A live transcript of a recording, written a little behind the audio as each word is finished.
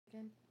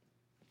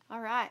All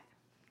right.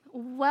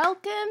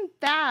 Welcome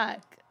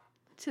back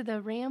to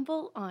the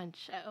Ramble On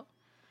Show,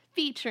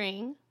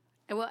 featuring...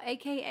 Well,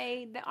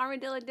 a.k.a. the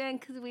Armadillo Den,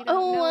 because we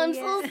don't know I'm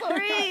yet. so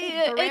sorry.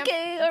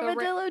 A.k.a.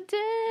 Armadillo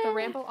Den. The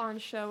Ramble On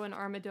Show and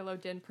Armadillo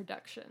Den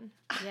production.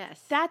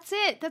 Yes. That's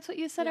it. That's what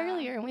you said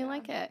earlier, and we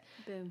like it.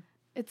 Boom.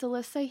 It's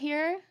Alyssa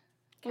here.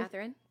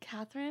 Catherine.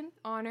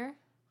 Honor.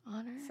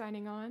 Honor.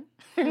 Signing on.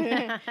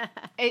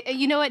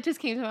 You know what just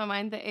came to my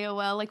mind? The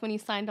AOL, like when you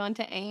signed on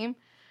to AIM.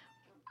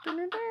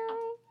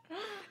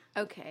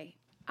 Okay.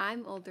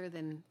 I'm older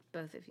than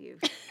both of you.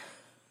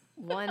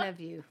 One of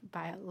you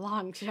by a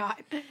long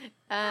shot.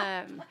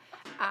 My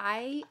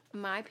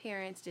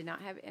parents did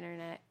not have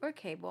internet or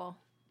cable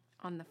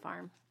on the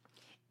farm.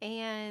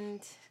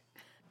 And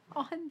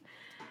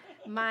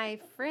my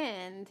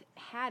friend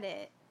had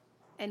it,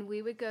 and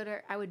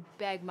I would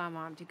beg my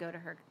mom to go to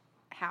her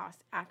house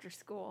after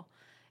school,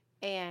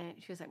 and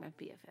she was like my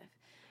BFF.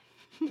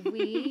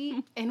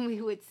 We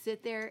would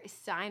sit there,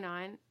 sign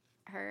on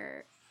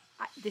her.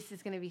 This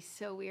is going to be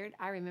so weird.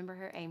 I remember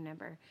her AIM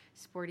number,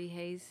 Sporty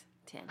Hayes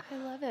 10. I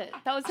love it.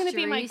 That was going to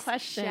be my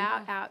question.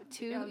 Shout out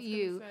to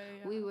you.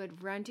 We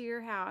would run to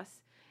your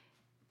house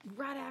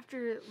right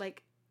after,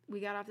 like, we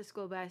got off the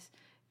school bus,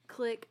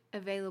 click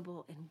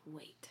available, and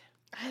wait.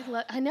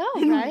 I know,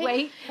 right?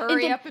 Wait.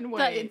 Hurry up and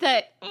wait.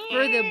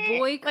 For the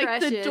boy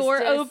crushes, like the door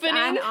to opening.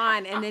 sign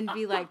on, and then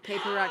be like,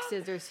 paper, rock,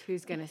 scissors,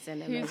 who's going to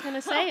send him? Who's going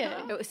to say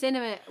it? Send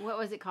him what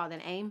was it called, an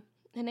AIM?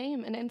 An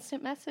AIM, an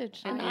instant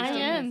message. An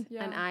IM.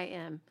 Yeah. An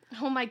IM.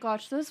 Oh my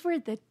gosh, those were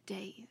the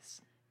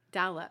days.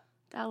 Dial-up.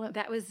 Dial-up.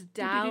 That was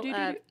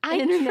dial-up. I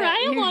internet,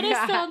 try a you lot of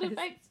guys. sound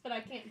effects, but I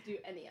can't do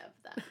any of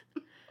them.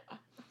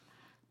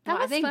 Well,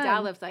 I think fun.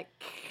 dial-up's like...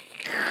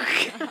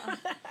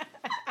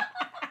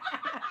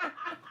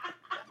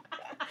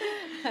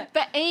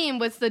 But AIM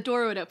was the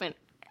door would open.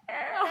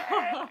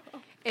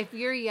 If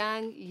you're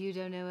young, you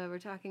don't know what we're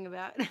talking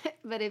about.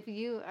 But if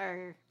you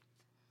are...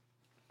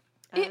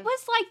 It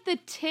was like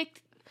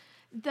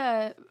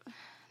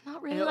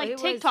not really like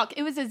TikTok.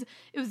 It was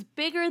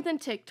bigger than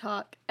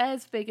TikTok,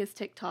 as big as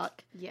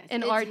TikTok. Yes,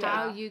 in it's our day.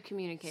 how you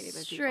communicated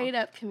with people. Straight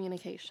up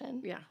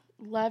communication. Yeah.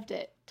 Loved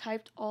it.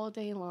 Typed all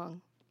day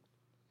long.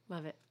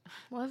 Love it.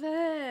 Love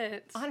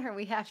it. Honor,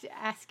 we have to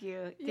ask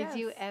you, Yes. did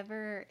you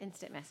ever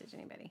instant message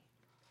anybody?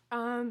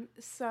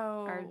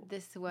 So Or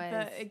this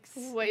was...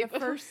 the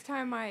first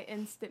time I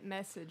instant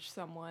messaged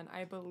someone,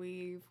 I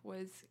believe,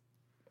 was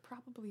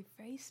probably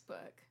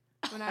Facebook.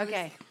 When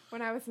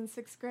I was in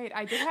 6th grade,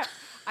 I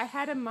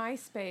had a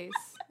MySpace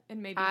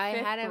in maybe 5th I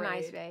had a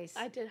grade. MySpace.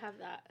 I did have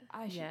that.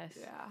 Yes.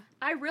 Yeah.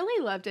 I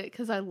really loved it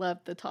because I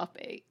loved the top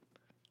 8.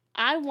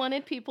 I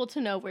wanted people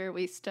to know where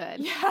we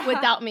stood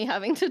without me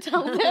having to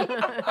tell them.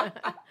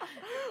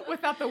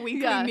 Without the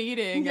weekly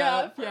meeting.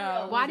 Yeah.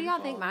 Why do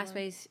y'all think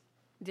MySpace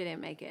didn't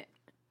make it?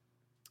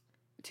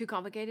 Too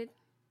complicated?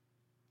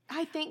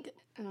 I think...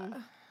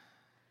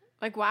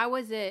 Like, why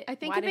was it... I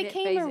think why it did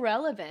became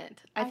irrelevant.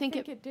 I think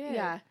it did.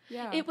 Yeah.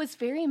 It was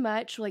very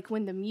much like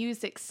when the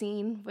music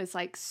scene was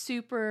like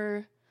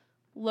super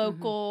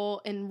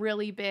local and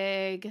really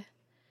big.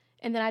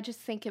 And then I just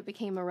think it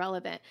became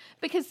irrelevant.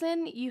 Because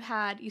then you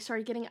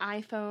started getting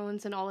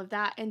iPhones and all of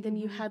that. And then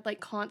you had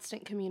like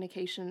constant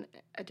communication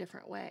a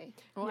different way.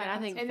 Well, and I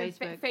think and Facebook...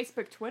 then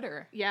Facebook,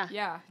 Twitter. Yeah.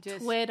 Yeah.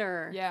 Just,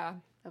 Twitter. Yeah.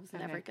 I was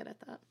never good at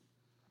that.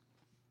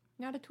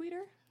 Not a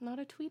tweeter? Not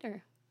a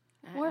tweeter.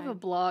 More of a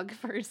blog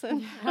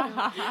person.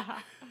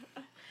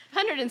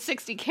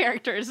 160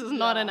 characters is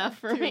not enough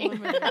for me.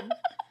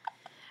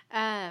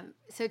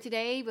 So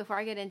today, before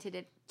I get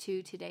into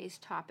today's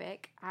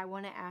topic, I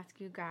want to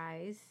ask you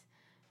guys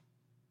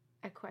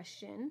a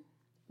question.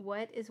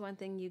 What is one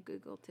thing you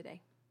Googled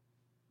today?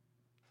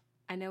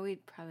 I know we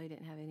probably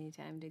didn't have any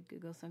time to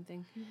Google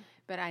something,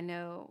 but I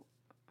know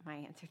my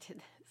answer to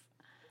this.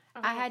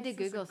 I had to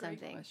Google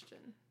something.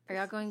 Question. Are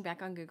y'all going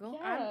back on Google?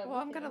 Yeah.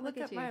 I'm going to look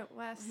at up you. my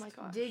last... Oh my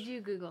gosh. Did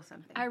you Google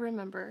something? I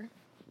remember.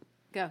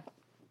 Go.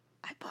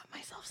 I bought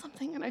myself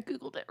something and I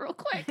Googled it real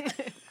quick.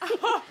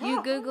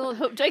 You Googled...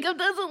 Hope Jacob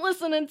doesn't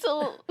listen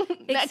until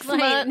next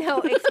month. No,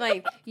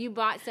 explain. You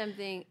bought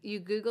something, you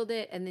Googled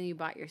it, and then you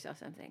bought yourself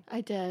something.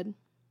 I did.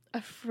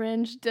 A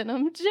fringe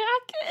denim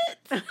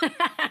jacket.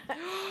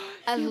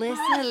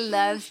 Alyssa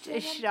loves to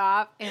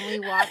shop,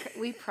 and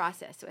we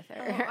process with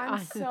her. Oh,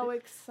 I'm so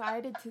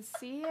excited to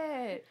see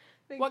it.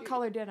 What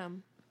color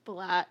denim?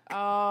 Black.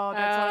 Oh,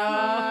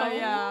 that's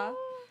yeah.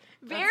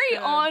 Very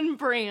on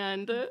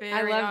brand.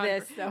 I love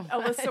this so much.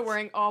 Alyssa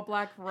wearing all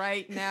black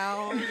right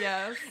now.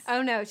 Yes.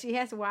 Oh no, she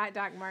has white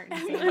Doc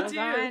Martens sandals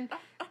on,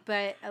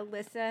 but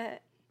Alyssa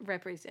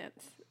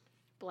represents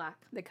Black.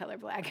 the color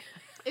black.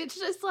 It's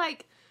just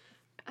like,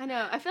 I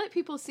know. I feel like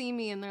people see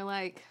me and they're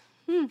like,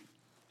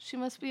 she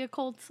must be a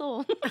cold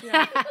soul.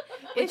 Yeah.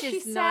 Which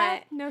is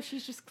not. No,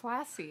 she's just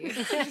classy.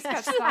 She's just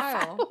got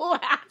style.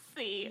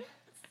 Classy.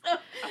 So,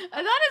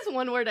 that is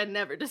one word I'd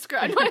never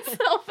describe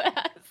myself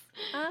as.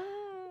 Well,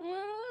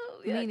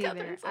 yeah, Me neither.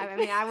 Catherine's like, I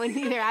mean, I wouldn't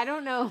either. I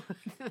don't know.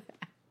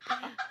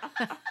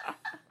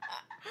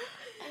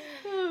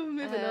 oh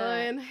Moving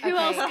on. Who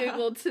okay. else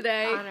Googled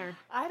today? Honor.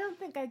 I don't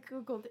think I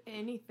Googled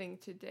anything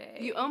today.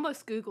 You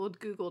almost Googled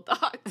Google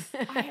Docs.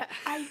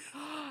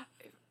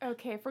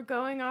 Okay, if we're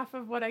going off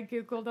of what I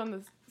Googled on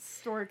the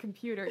store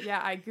computer, yeah,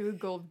 I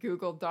Googled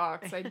Google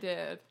Docs. I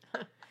did.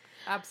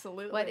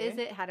 Absolutely. What is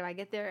it? How do I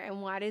get there?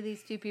 And why do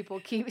these two people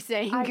keep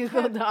saying I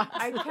Google kept- Docs?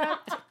 I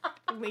kept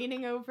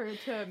leaning over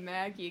to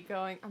Maggie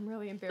going, I'm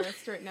really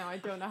embarrassed right now. I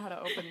don't know how to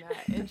open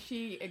that. And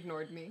she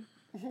ignored me.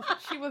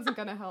 She wasn't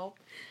going to help.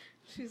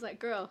 She's like,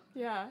 girl,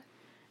 Yeah.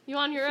 you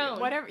on your own.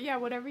 Whatever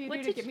you What do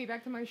to did get me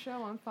back to my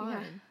show, I'm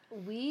fine.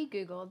 We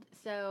Googled,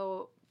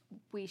 so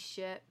we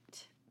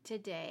shipped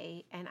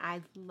today, and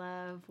I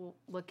love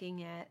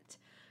looking at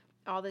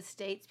all the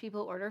states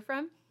people order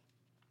from.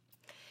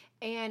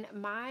 And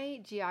my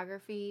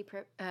geography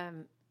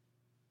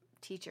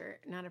teacher,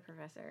 not a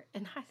professor,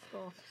 in high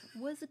school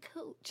was a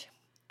coach,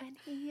 and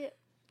he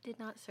did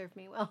not serve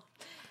me well.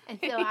 And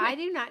so I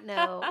do not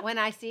know. When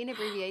I see an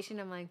abbreviation,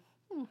 I'm like,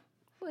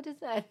 what is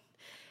that?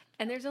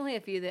 And there's only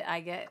a few that I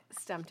get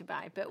stumped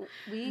by. But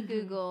we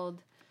Googled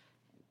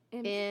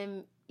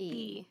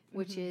M-E,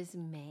 which is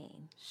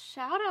Maine.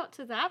 Shout out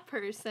to that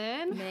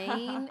person.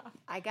 Maine,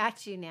 I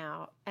got you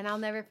now. And I'll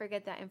never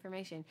forget that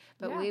information.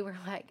 But Yeah. we were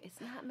like,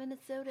 it's not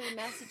Minnesota,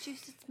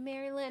 Massachusetts,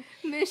 Maryland.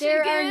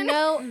 Michigan. There are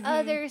no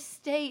other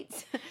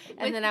states.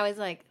 And then I was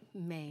like,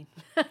 Maine.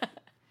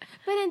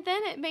 But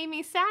then it made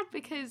me sad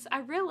because I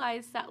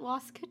realized that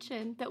Lost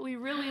Kitchen that we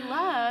really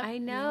love, I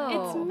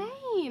know. it's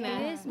Maine.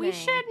 It is We Maine.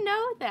 should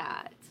know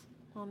that.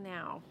 Well,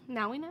 now.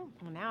 Now we know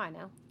Well, now I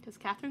know. because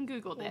Catherine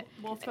Googled it.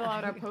 We'll fill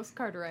out our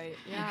postcard right.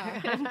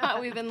 Yeah. If not,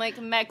 we've been like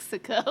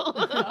Mexico.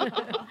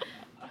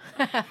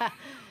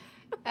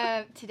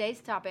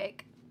 Today's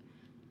topic,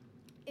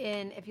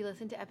 and if you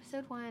listen to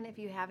episode 1, if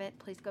you haven't,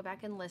 please go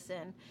back and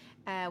listen.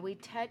 We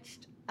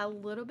touched a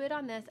little bit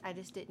on this. I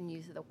just didn't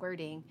use the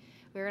wording.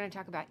 We were going to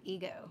talk about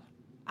ego.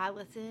 I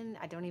listened.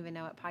 I don't even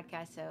know what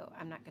podcast, so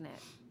I'm not going to.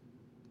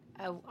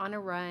 On a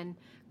run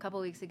a couple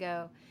weeks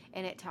ago,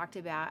 and it talked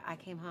about I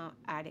came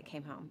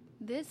home.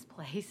 This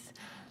place,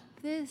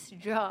 this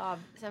job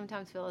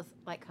sometimes feels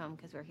like home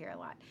because we're here a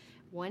lot.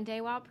 One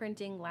day while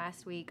printing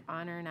last week,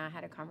 Honor and I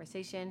had a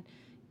conversation,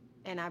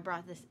 and I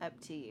brought this up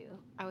to you.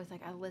 I was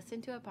like, I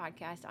listened to a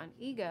podcast on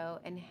ego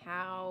and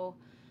how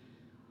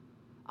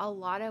a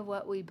lot of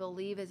what we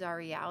believe is our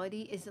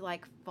reality is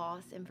like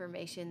false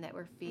information that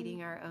we're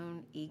feeding our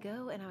own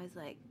ego. And I was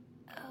like,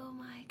 oh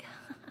my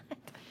God.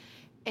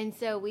 And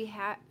so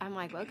I'm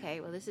like, okay,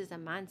 well, this is a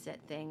mindset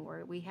thing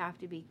where we have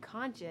to be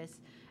conscious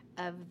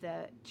of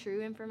the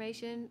true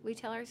information we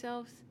tell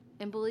ourselves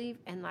and believe,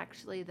 and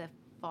actually the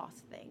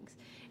false things.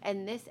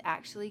 And this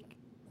actually,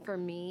 for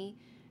me,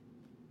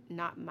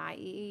 not my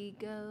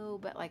ego,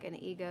 but like an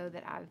ego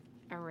that I've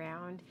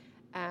around,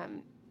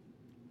 an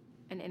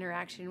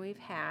interaction we've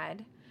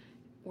had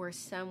where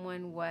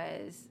someone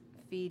was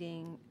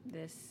feeding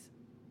this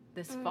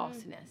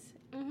falseness.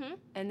 Mm-hmm.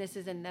 And this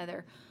is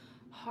another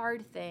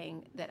hard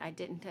thing that I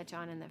didn't touch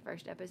on in the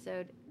first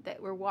episode,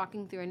 that we're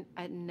walking through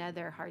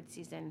another hard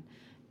season.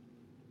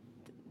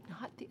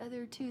 Not the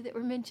other two that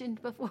were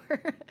mentioned before.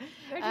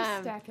 They're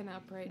just stacking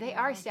up right now. They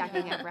are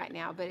stacking up right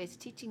now, but it's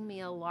teaching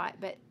me a lot.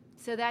 But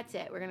so that's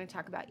it. We're going to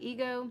talk about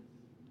ego.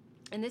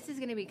 And this is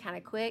going to be kind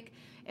of quick.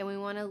 And we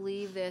want to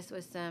leave this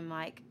with some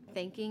like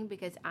thinking,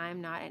 because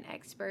I'm not an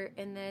expert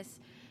in this.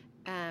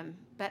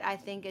 But I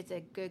think it's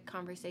a good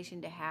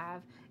conversation to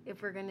have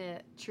if we're going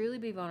to truly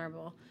be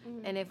vulnerable,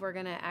 and if we're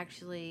going to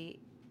actually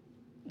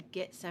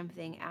get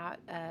something out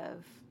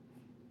of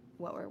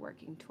what we're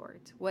working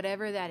towards,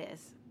 whatever that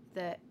is.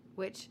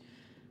 Which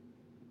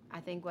I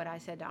think what I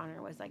said to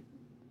Honor was like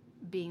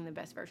being the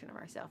best version of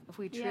ourselves. If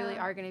we truly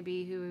are going to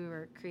be who we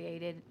were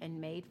created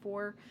and made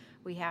for,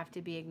 we have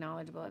to be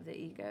acknowledgeable of the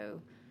ego,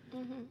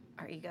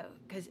 our ego.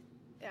 Because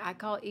I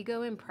call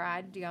ego and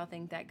pride. Do y'all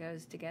think that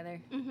goes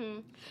together? Mm-hmm.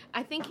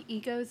 I think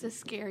ego is a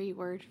scary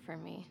word for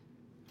me.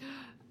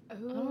 I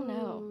don't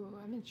know.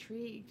 I'm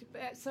intrigued.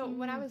 But, so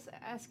when I was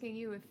asking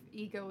you if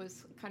ego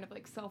is kind of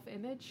like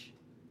self-image,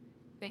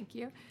 thank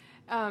you.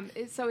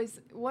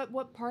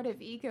 What part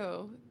of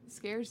ego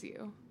scares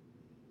you?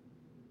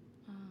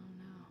 Oh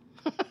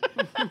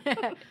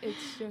no.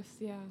 It's just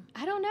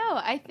I don't know.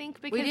 I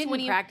think because We didn't when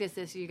you practice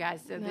this, you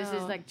guys. So this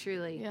is No. like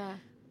truly. yeah,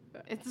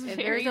 it's If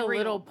very there's a real.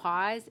 little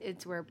pause,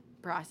 it's we're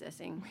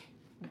processing.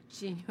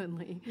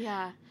 Genuinely.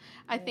 Yeah,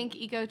 I think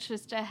ego is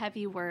just a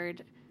heavy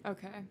word,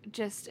 okay.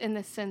 just in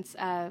the sense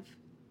of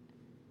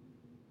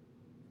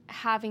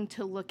having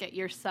to look at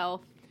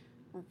yourself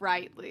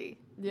rightly.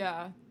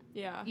 Yeah.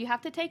 You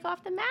have to take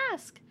off the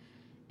mask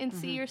and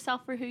see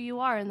yourself for who you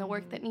are and the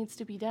work that needs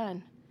to be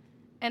done.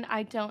 And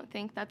I don't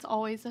think that's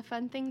always a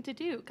fun thing to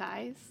do,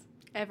 guys.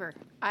 Ever.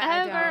 Ever.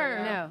 I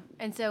don't know.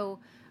 And so,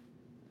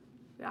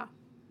 Yeah.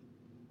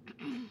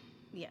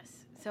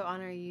 yes. So,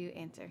 Honor, you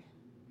answer.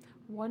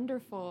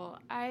 Wonderful.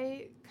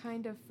 I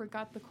kind of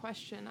forgot the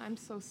question. I'm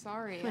so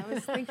sorry. I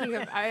was thinking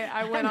of,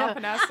 I went off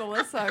and asked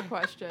Alyssa a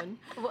question.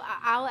 Well,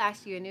 I'll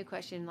ask you a new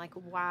question. Like,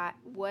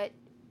 what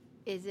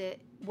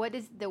what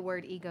does the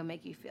word ego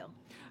make you feel?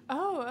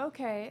 Oh,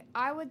 okay.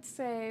 I would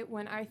say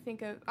when I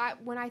think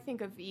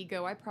of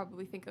ego, I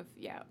probably think of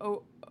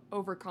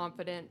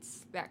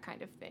overconfidence, that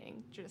kind of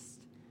thing.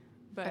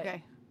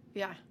 Okay.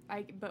 Yeah.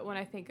 But when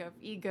I think of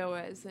ego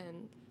as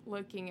in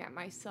looking at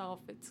myself,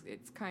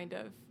 it's kind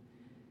of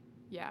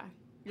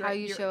how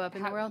you show up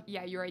in the world.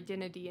 Yeah, your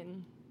identity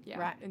in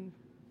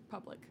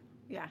public.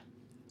 Yeah.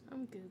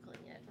 I'm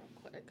Googling it real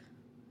quick.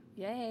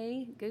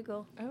 Yay,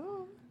 Google.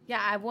 Oh.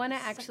 Yeah, I want to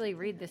actually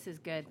read. This is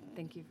good.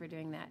 Thank you for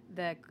doing that.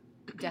 The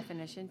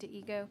definition to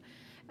ego.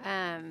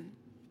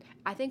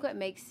 I think what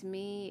makes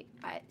me,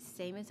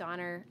 same as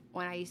Honor,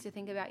 when I used to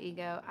think about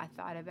ego, I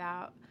thought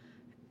about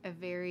a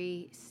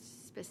very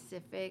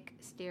specific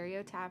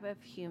stereotype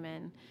of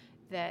human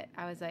that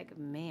I was like,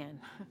 man,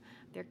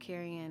 they're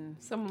carrying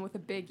someone with a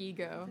big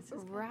ego.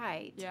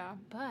 Right. Yeah.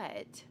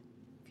 But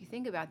if you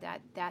think about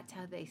that, that's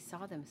how they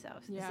saw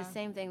themselves. Yeah. It's the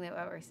same thing that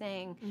what we're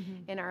saying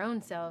in our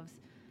own selves.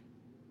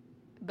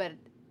 But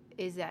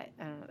is that,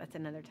 I don't know, that's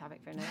another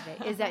topic for another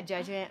day. Is that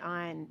judgment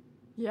on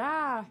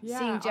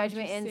seeing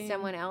judgment in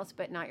someone else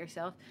but not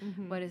yourself?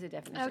 Mm-hmm. What is the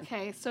definition?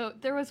 Okay, so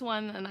there was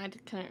one, and I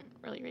couldn't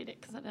really read it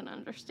because I didn't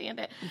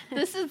understand it.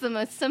 This is the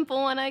most simple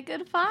one I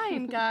could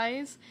find,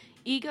 guys.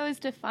 Ego is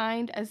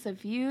defined as the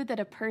view that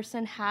a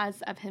person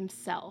has of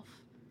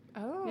himself.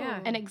 Oh. Yeah.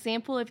 An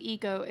example of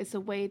ego is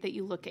the way that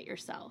you look at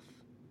yourself.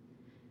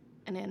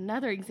 And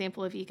another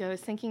example of ego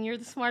is thinking you're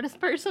the smartest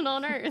person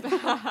on earth.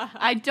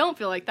 I don't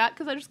feel like that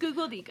because I just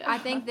Googled ego. I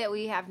think that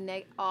we have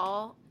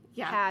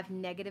have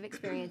negative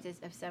experiences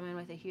of someone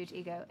with a huge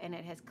ego, and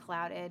it has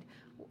clouded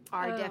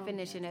our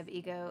definition of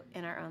ego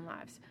in our own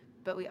lives.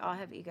 But we all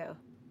have ego.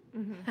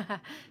 Mm-hmm.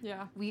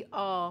 Yeah. We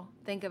all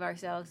think of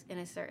ourselves in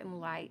a certain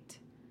light.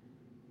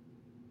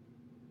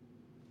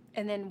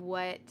 And then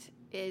what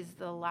is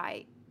the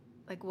light?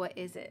 Like, what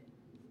is it?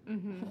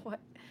 Mm-hmm.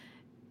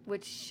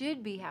 Which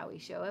should be how we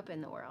show up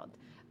in the world.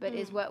 But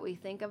is what we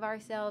think of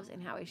ourselves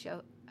and how we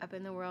show up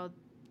in the world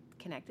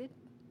connected?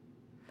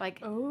 Like,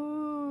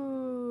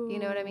 oh, you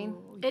know what I mean?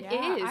 It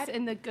is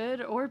in the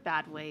good or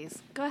bad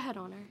ways. Go ahead,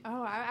 Honor.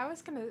 Oh, I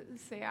was gonna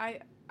say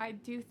I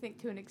do think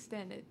to an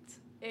extent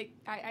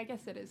I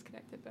guess it is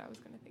connected, but I was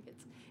gonna think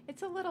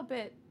it's a little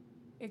bit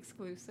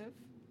exclusive.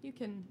 You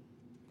can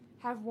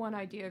have one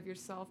idea of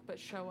yourself but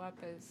show up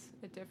as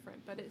a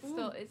different, but it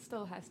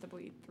still has to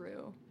bleed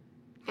through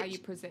how you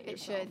present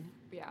yourself. It should.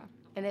 Yeah.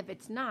 And if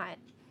it's not,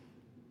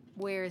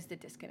 where is the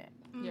disconnect?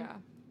 Yeah.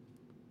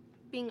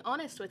 Being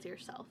honest with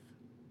yourself.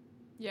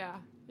 Yeah.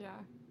 Yeah.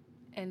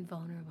 And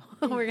vulnerable.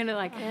 We're going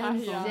to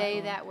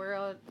say that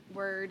word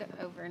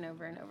over and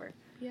over and over.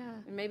 Yeah.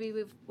 And maybe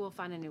we'll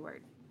find a new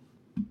word.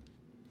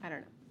 I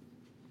don't know.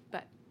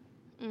 But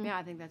yeah,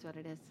 I think that's what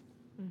it is.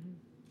 Mm-hmm.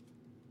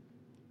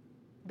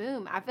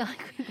 Boom. I feel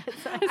like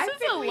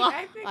that's a lot.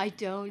 I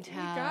don't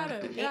have.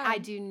 Got it. Yeah. I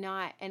do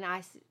not. And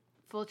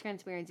full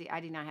transparency, I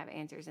do not have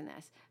answers in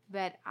this.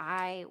 But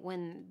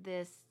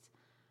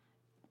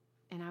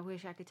and I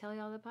wish I could tell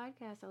you all the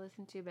podcasts I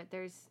listen to, but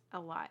there's a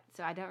lot.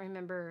 So I don't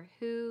remember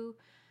who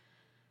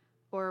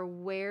or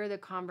where the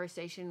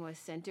conversation was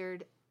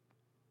centered.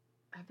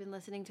 I've been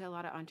listening to a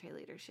lot of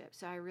EntreLeadership.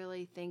 So I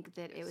really think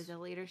that it was a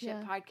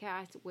leadership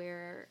podcast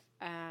where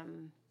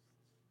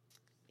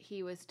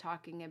he was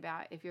talking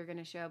about if you're going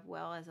to show up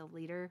well as a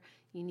leader,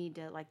 you need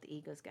to, the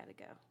ego's got to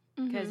go.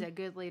 Because a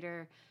good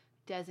leader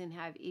doesn't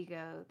have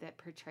ego that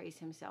portrays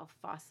himself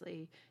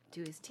falsely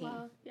to his team.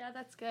 Well, yeah,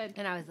 that's good.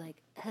 And I was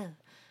like,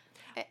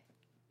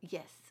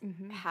 yes.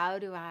 Mm-hmm. How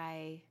do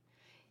I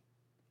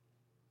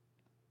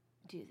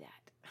do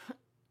that?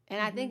 And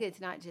I think it's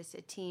not just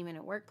a team in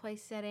a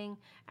workplace setting.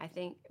 I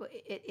think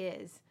it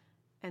is.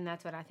 And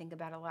that's what I think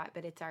about a lot.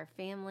 But it's our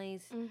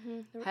families,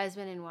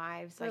 husband and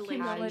wives.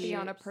 Humility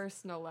on a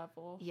personal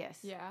level. Yes.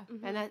 Yeah.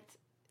 Mm-hmm. And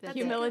that's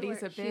humility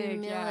is a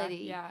big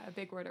humility. a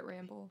big word at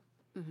Ramble.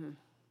 Mm-hmm.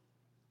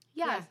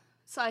 Yeah.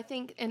 So I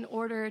think in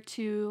order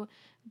to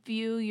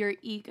view your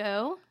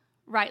ego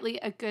rightly,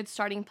 a good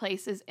starting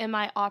place is, am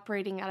I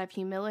operating out of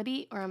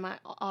humility or am I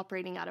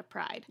operating out of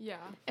pride? Yeah.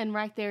 And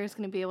right there is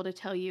going to be able to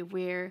tell you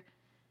where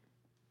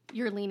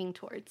you're leaning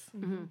towards.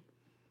 Mm-hmm.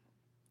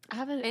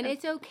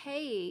 It's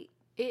okay.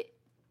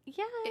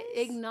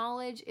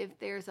 Acknowledge if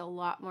there's a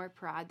lot more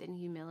pride than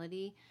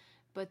humility,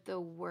 but the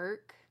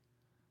work,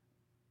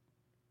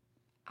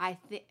 I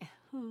think,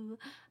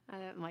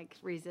 I'm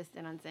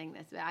resistant on saying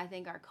this, but I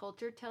think our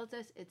culture tells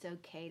us it's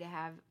okay to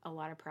have a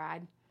lot of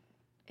pride.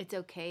 It's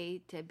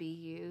okay to be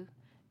you,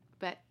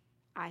 but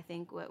I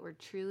think what we're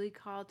truly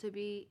called to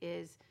be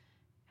is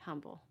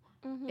humble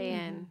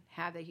and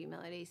have the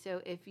humility.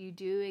 So if you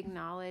do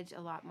acknowledge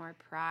a lot more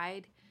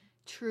pride,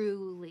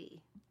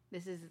 truly,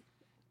 this is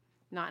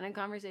not in a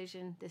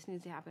conversation. This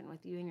needs to happen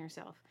with you and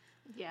yourself.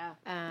 Yeah.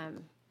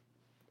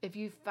 If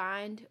you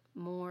find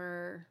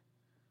more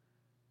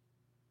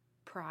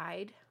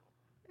pride,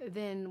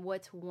 then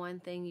what's one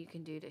thing you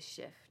can do to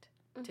shift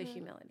to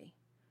humility?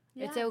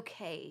 Yeah. It's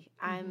okay.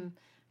 I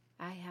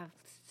have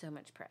so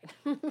much pride.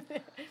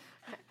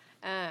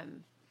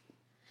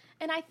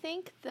 And I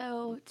think,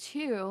 though,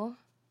 too,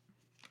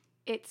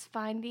 it's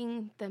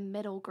finding the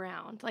middle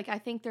ground. Like, I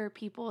think there are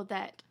people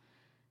that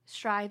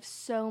strive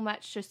so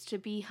much just to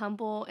be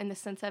humble in the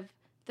sense of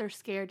they're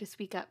scared to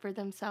speak up for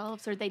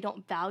themselves or they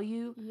don't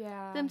value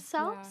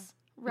themselves,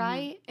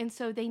 right? Mm-hmm. And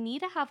so they need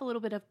to have a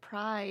little bit of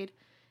pride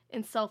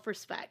and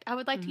self-respect. I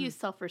would like to use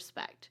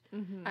self-respect.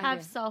 Mm-hmm.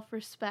 Have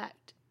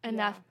self-respect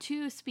enough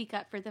to speak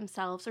up for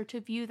themselves or to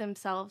view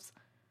themselves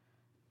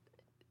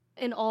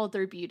in all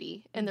their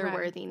beauty and their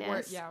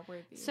worthiness.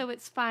 Worthy. So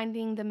it's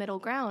finding the middle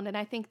ground. And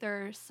I think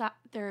there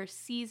are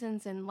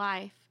seasons in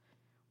life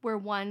where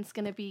one's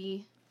going to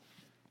be,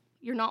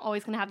 you're not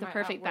always going to have the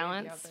perfect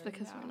balance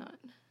because we're not,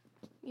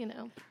 you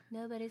know.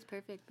 Nobody's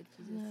perfect but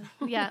Jesus.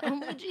 Yeah,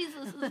 only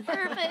Jesus is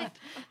perfect.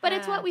 But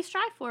it's what we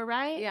strive for,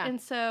 right? Yeah.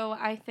 And so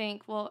I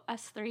think, well,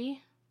 us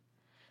three,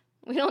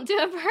 we don't do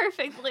it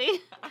perfectly.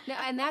 No,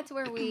 and that's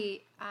where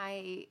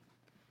I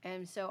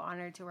am so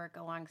honored to work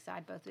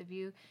alongside both of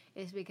you,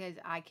 is because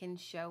I can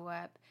show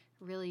up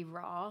really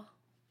raw,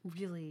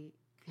 really,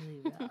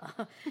 really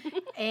raw.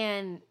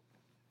 And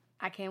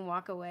I can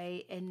walk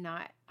away and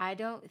I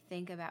don't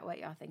think about what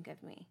y'all think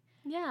of me.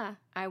 Yeah.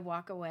 I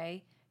walk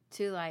away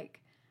to like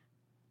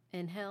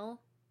inhale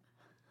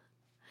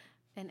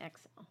and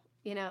exhale.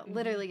 You know,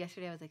 literally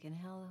yesterday I was like,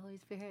 inhale the Holy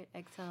Spirit,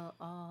 exhale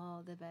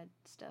all the bad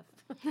stuff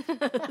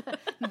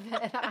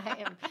that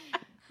I am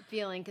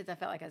feeling because I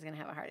felt like I was going to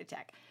have a heart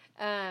attack.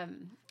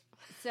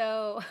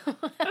 So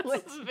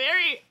it's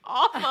very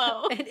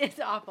awful. It is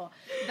awful.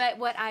 But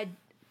what I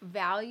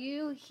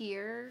value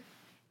here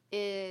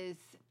is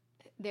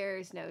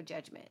there's no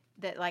judgment.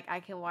 That like I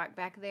can walk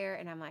back there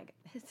and I'm like,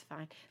 it's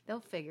fine. They'll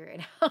figure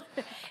it out.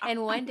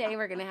 And one day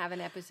we're gonna have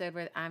an episode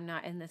where I'm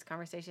not in this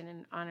conversation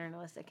and Honor and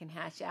Alyssa can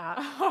hash out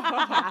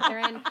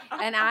Catherine.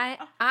 And I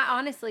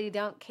honestly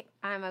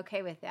I'm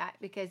okay with that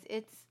because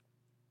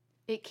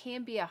it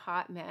can be a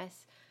hot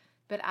mess.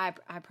 But I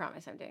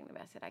promise I'm doing the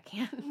best that I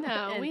can.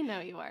 No, we know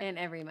you are. In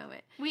every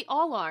moment. We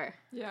all are.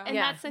 Yeah. And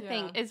that's the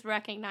thing, is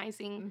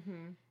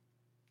recognizing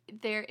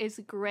there is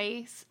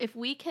grace. If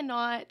we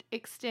cannot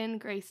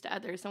extend grace to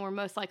others, then we're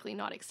most likely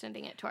not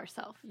extending it to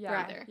ourselves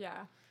either.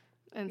 Yeah.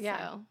 And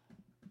so.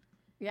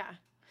 Yeah.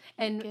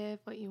 And give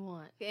what you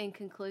want. In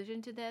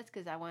conclusion to this,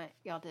 because I want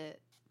y'all to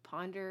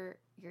ponder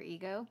your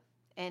ego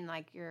and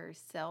like your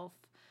self-talk,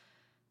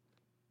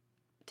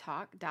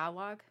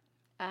 dialogue.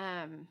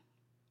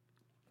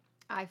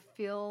 I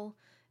feel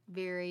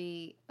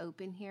very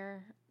open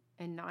here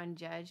and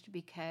non-judged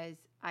because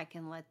I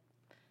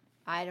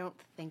don't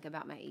think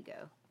about my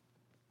ego.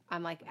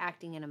 I'm like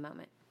acting in a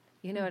moment.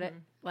 You know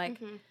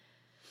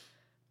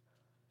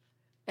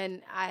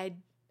and I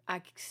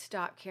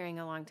stopped caring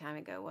a long time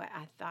ago what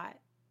I thought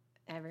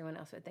everyone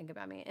else would think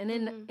about me. And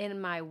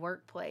in my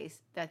workplace,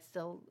 that's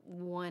still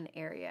one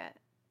area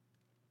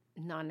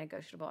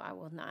non-negotiable. I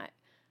will not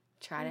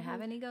try to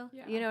have an ego.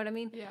 Yeah. You know what I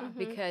mean? Yeah.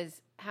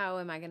 Because how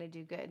am I going to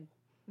do good?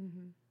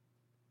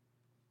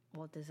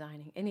 Well,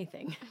 designing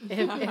anything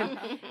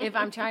if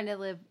I'm trying to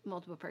live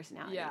multiple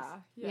personalities.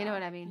 Yeah. You know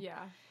what I mean? Yeah.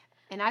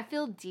 And I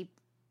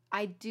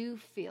do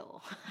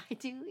feel,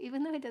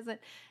 even though it doesn't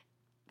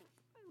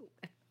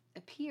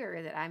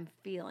appear that I'm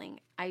feeling,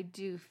 I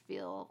do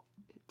feel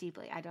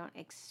deeply. I don't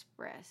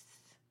express.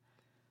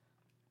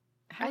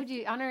 How would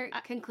you, Honor,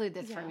 conclude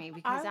this for me?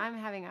 Because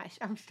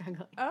I'm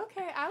struggling.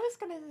 Okay, I was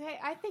going to say,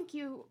 I think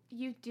you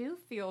do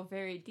feel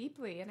very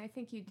deeply, and I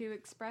think you do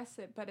express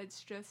it, but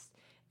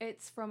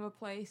it's from a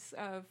place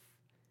of,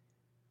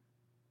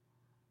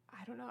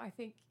 I don't know, I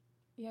think,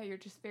 you're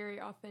just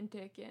very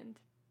authentic,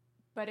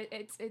 but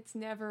it's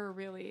never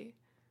really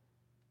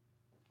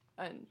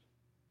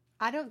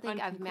I don't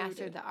think I've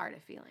mastered the art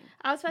of feeling.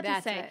 I was about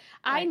to say,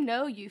 I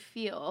know you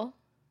feel.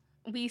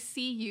 We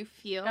see you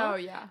feel. Oh,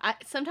 yeah.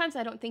 Sometimes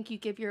I don't think you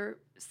give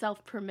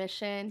yourself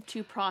permission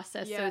to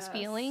process those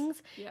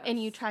feelings,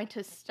 and you try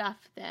to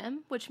stuff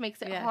them, which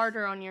makes it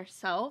harder on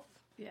yourself.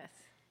 Yes.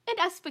 And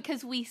us,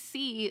 because we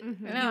see you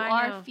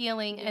are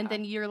feeling, and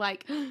then you're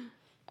like,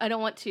 I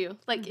don't want to.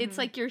 Like, it's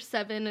like your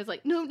 7 is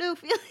like, no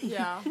feeling.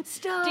 Yeah.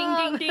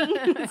 Stop. Ding, ding,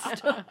 ding.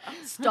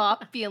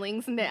 Stop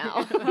feelings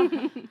now.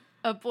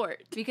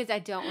 Abort. Because I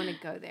don't want to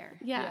go there.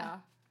 Yeah.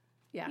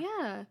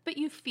 Yeah, but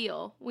you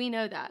feel. We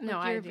know that.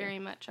 No, you're very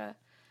much a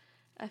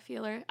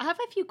feeler. I have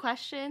a few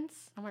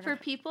questions for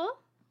people.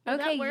 Will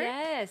that work?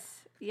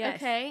 Yes.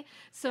 Okay,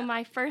 so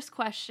my first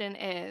question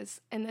is,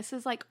 and this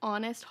is like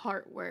honest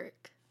heart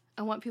work.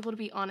 I want people to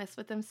be honest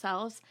with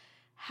themselves.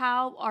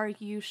 How are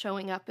you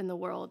showing up in the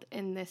world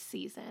in this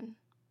season?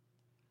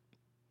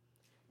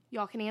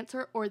 Y'all can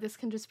answer, or this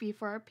can just be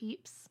for our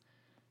peeps.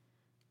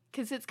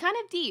 Because it's kind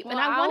of deep, and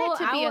I want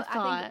it to be a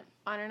thought. I think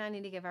Honor and I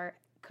need to give our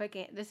quick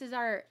answer. This is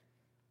our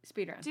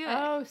speed run. Do it.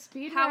 Oh,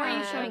 speed How run. are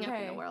you showing up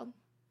in the world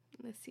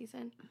this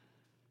season?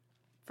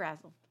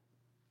 Frazzled.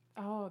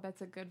 Oh,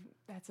 that's a good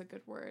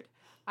word.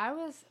 I'm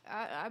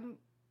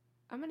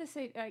gonna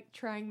say like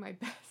trying my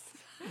best.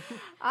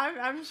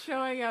 I'm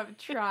showing up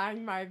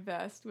trying my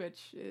best,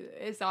 which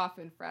is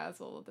often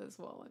frazzled as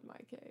well in my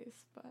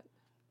case. But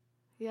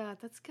yeah,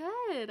 that's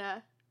good.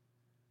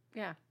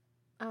 Yeah.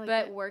 I like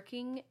but it.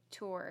 Working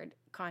toward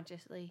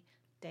consciously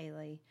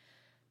daily.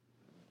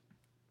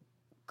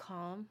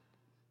 Calm.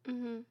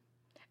 Mm-hmm.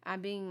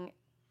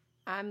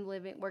 I'm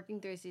working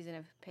through a season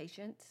of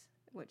patience,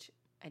 which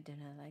I do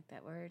not like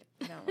that word.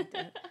 I don't want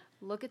to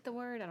look at the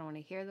word. I don't want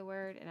to hear the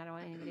word, and I don't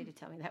want anybody to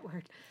tell me that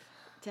word.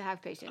 To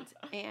have patience,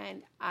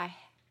 and I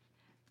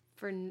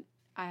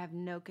have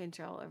no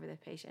control over the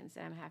patience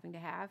that I'm having to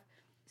have.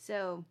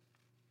 So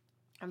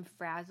I'm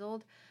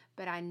frazzled,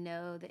 but I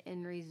know the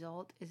end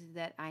result is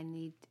that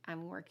I'm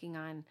working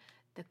on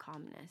the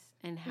calmness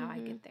and how I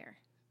get there.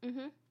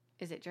 Mm-hmm.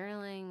 Is it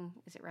journaling?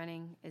 Is it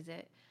running? Is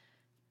it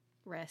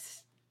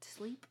rest,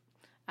 sleep?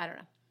 I don't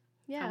know.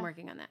 Yeah. I'm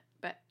working on that,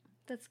 but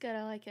That's good.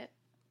 I like it.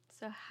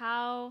 So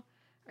how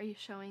are you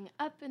showing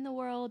up in the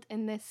world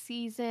in this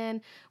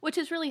season? Which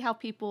is really how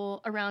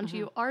people around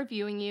you are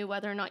viewing you,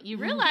 whether or not you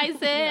realize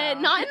it. Yeah.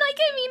 Not in like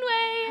a mean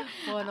way.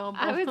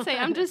 I would say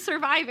I'm just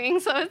surviving,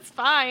 so it's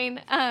fine.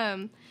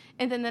 And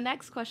then the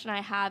next question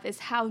I have is,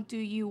 how do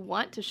you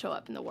want to show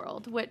up in the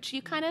world? Which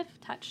you kind of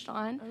touched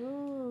on.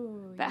 Oh,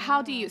 But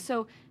how do you?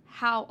 So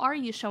how are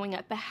you showing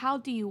up? But how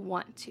do you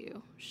want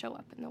to show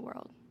up in the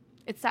world?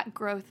 It's that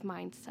growth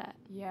mindset.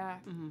 Yeah,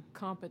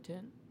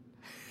 competent.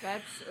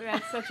 That's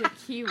such a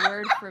key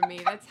word for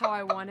me. That's how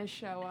I want to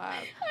show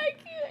up.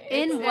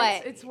 in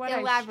what? It's what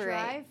Elaborate.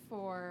 I strive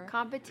for.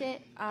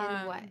 Competent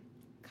in what?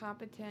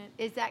 Competent.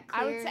 Is that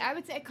clear? I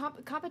would say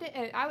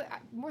competent.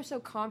 More so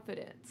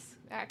confidence.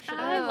 Actually,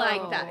 I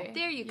like that. probably.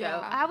 There you go.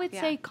 Yeah. I would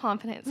say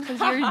confidence, because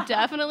you're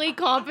definitely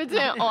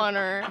competent on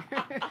her.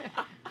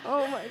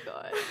 Oh my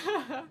god.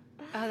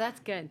 Oh, that's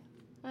good.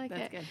 Okay.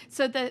 That's good.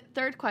 So the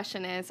third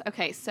question is,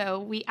 okay, so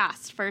we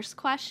asked, first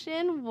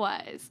question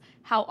was,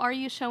 how are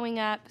you showing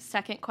up?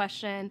 Second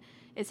question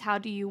is, how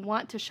do you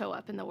want to show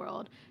up in the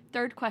world?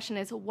 Third question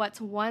is, what's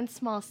one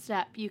small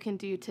step you can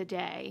do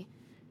today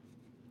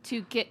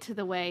to get to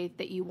the way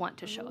that you want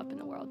to show up in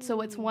the world? So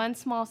it's one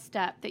small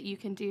step that you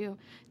can do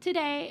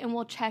today, and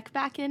we'll check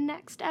back in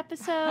next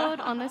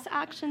episode on this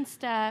action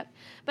step.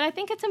 But I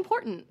think it's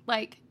important.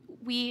 Like,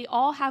 we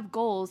all have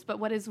goals, but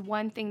what is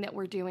one thing that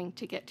we're doing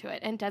to get to it?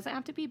 And it doesn't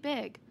have to be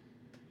big.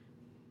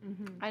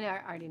 I know. I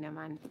already know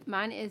mine.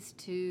 Mine is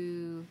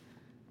to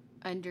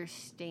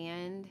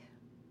understand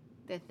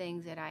the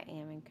things that I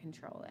am in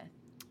control with.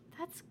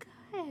 That's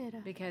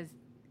good. Because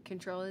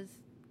control is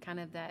kind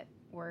of that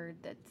word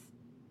that's,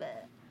 bleh.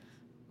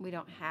 We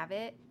don't have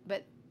it,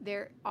 but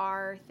there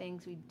are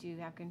things we do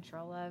have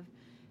control of.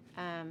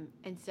 And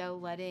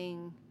so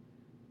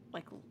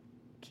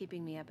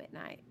keeping me up at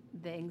night,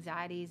 the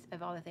anxieties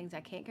of all the things I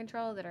can't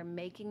control that are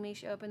making me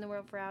show up in the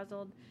world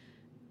frazzled,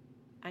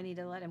 I need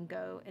to let them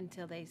go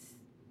until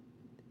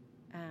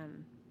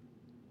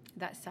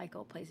that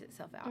cycle plays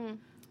itself out.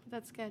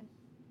 That's good.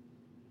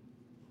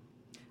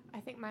 I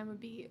think mine would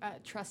be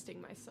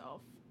trusting myself,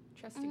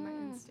 trusting my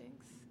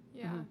instincts.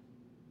 Yeah. Mhm.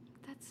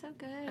 That's so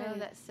good. Oh,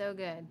 that's so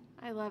good.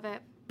 I love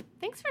it.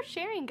 Thanks for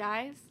sharing,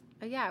 guys.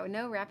 Oh, yeah,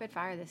 no rapid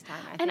fire this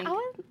time. I And think.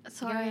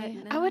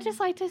 I would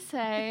just like to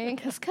say,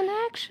 because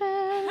connection,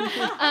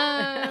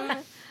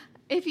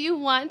 if you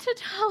want to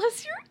tell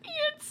us your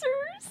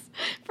answers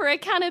for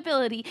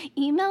accountability,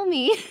 email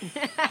me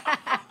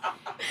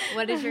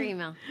What is your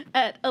email?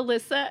 at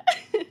Alyssa,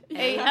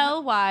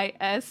 ALYSSA,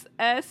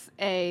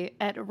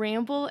 at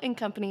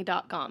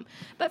rambleandcompany.com.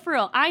 But for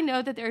real, I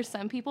know that there are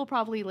some people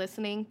probably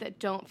listening that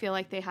don't feel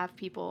like they have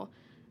people.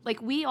 Like,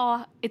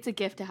 it's a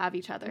gift to have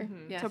each other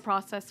Yes. to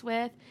process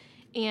with.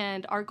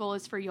 And our goal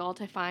is for y'all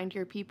to find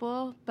your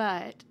people.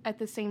 But at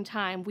the same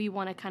time, we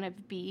want to kind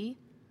of be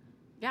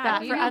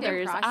that if for you need to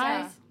others.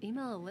 process,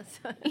 email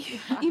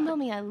Alyssa. Email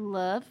me. I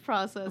love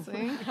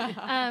processing.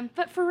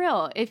 But for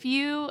real, if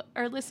you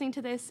are listening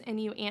to this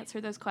and you answer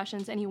those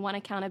questions and you want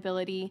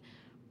accountability,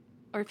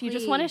 or if you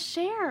just want to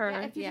share,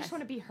 Yeah, if you Yes. just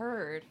want to be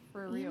heard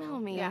for real. email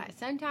me. Yeah,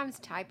 sometimes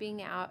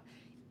typing out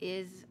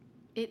is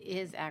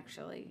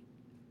actually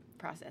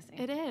processing.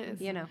 It is.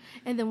 You know.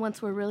 And then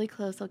once we're really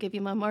close, I'll give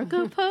you my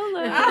Marco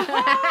Polo.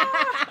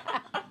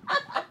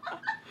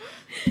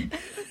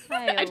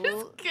 I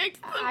just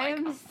kicked the I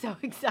am so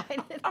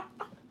excited.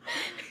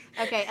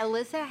 Okay,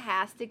 Alyssa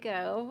has to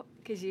go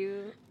because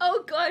you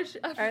Oh gosh.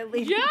 are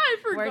leading Yeah, I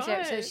forgot.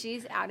 worship, so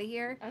she's out of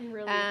here. I'm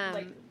really Um,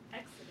 exiting.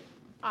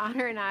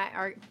 Honor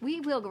and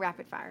we will go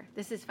rapid fire.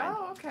 This is fun.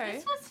 Oh, okay.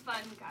 This was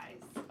fun, guys.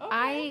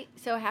 Okay.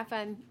 So have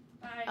fun,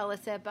 Bye.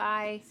 Alyssa.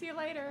 Bye. See you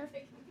later.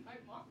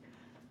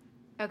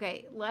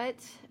 Okay,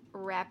 let's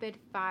rapid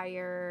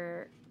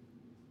fire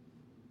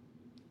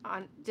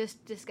on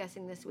just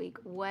discussing this week.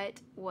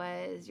 What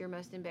was your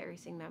most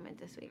embarrassing moment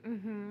this week?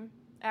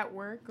 At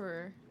work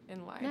or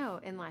in life? No,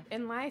 in life.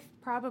 In life,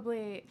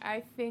 probably,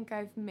 I think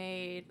I've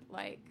made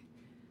like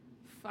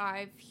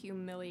 5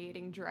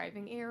 humiliating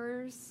driving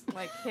errors,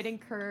 like hitting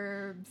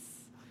curbs,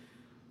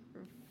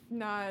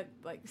 not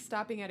like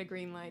stopping at a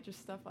green light,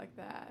 just stuff like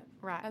that.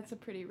 Right. That's a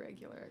pretty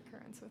regular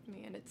occurrence with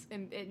me,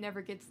 and it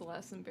never gets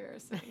less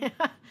embarrassing.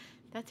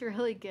 That's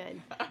really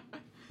good.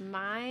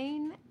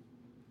 Mine,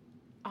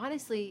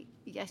 honestly,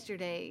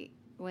 yesterday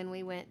when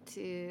we went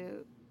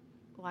to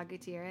La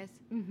Gutierrez,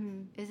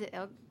 is it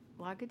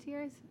La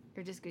Gutierrez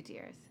or just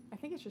Gutierrez? I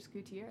think it's just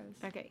Gutierrez.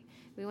 Okay.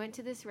 We went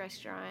to this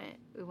restaurant.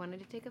 We wanted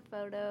to take a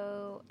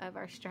photo of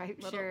our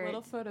striped shirts.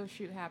 Little photo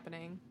shoot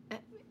happening.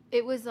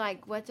 It was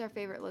like, what's our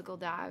favorite local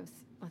dives?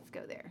 Let's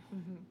go there.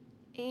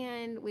 Mm-hmm.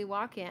 And we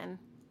walk in.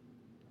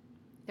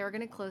 They were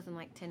going to close in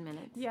like 10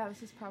 minutes. Yeah,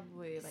 this is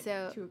probably like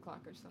 2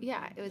 o'clock or something.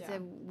 Yeah, it was a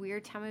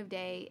weird time of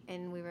day,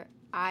 and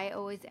I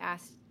always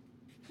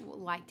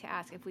like to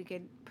ask if we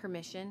could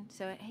permission.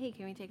 So, hey,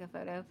 can we take a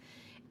photo?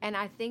 And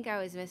I think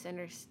I was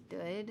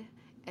misunderstood,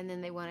 and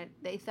then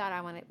they thought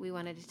we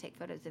wanted to take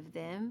photos of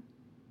them.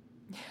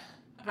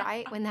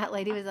 Right? When that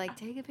lady was like,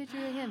 take a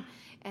picture of him.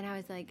 And I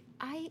was like,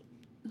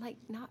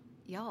 not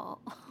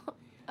y'all,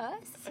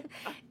 us.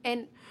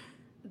 And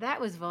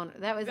that was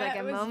vulnerable. That was like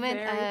a moment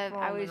of,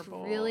 I was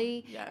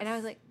really, and I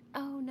was like,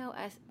 oh no,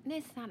 us. And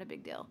it's not a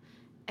big deal.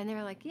 And they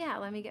were like, yeah,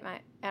 let me get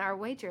and our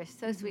waitress,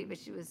 so sweet, but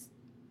she was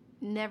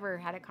never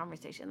had a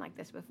conversation like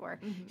this before.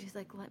 Mm-hmm. She's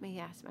like, let me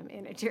ask my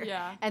manager.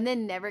 Yeah. And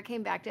then never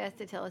came back to us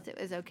to tell us it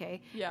was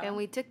okay. Yeah. And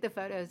we took the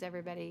photos,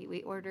 everybody.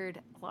 We ordered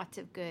lots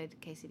of good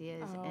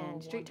quesadillas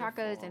and street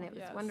tacos, and it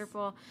was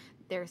wonderful.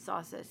 Their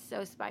sauce is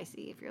so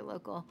spicy if you're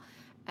local.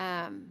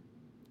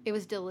 It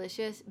was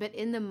delicious, but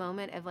in the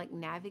moment of like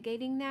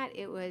navigating that,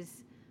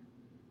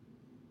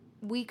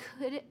 we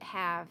could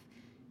have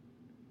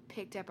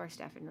picked up our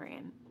stuff and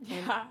ran.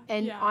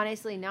 And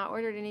honestly, not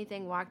ordered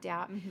anything, walked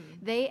out. Mm-hmm.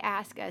 They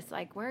asked us,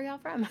 like, where are y'all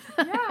from?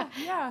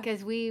 Yeah.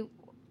 Because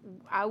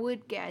I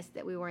would guess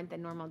that we weren't the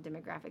normal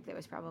demographic that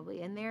was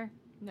probably in there.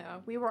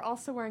 No, we were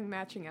also wearing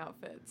matching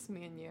outfits,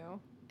 me and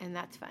you. And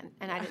that's fun.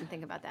 And I didn't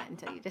think about that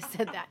until you just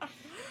said that.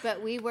 But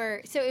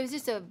so it was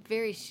just a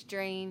very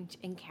strange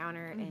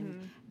encounter. Mm-hmm.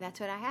 And that's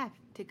what I have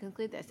to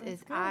conclude this, that's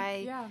is good.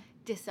 I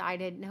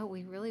decided, no,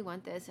 we really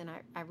want this. And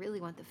I really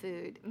want the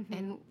food.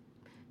 Mm-hmm.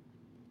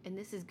 And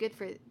this is good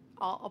for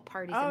all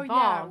parties involved. Oh,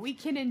 yeah. We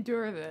can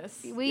endure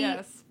this.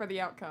 For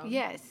the outcome.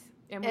 Yes.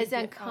 And as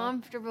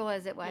uncomfortable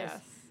as it was,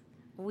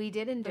 we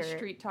did endure it. The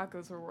street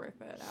tacos were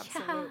worth it.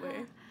 Absolutely.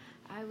 Yeah.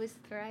 I was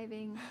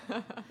thriving.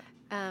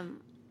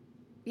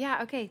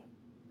 Yeah, okay.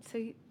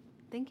 So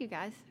thank you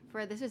guys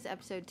this is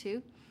episode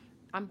 2.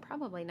 I'm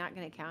probably not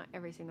going to count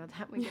every single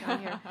time we get on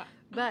here.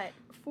 But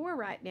for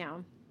right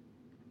now,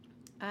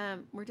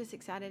 we're just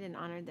excited and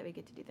honored that we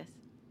get to do this.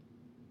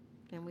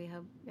 And we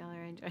hope y'all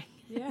are enjoying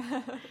it.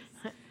 Yes,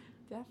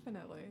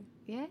 definitely.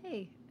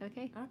 Yay.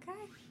 Okay. Okay.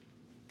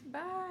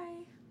 Bye.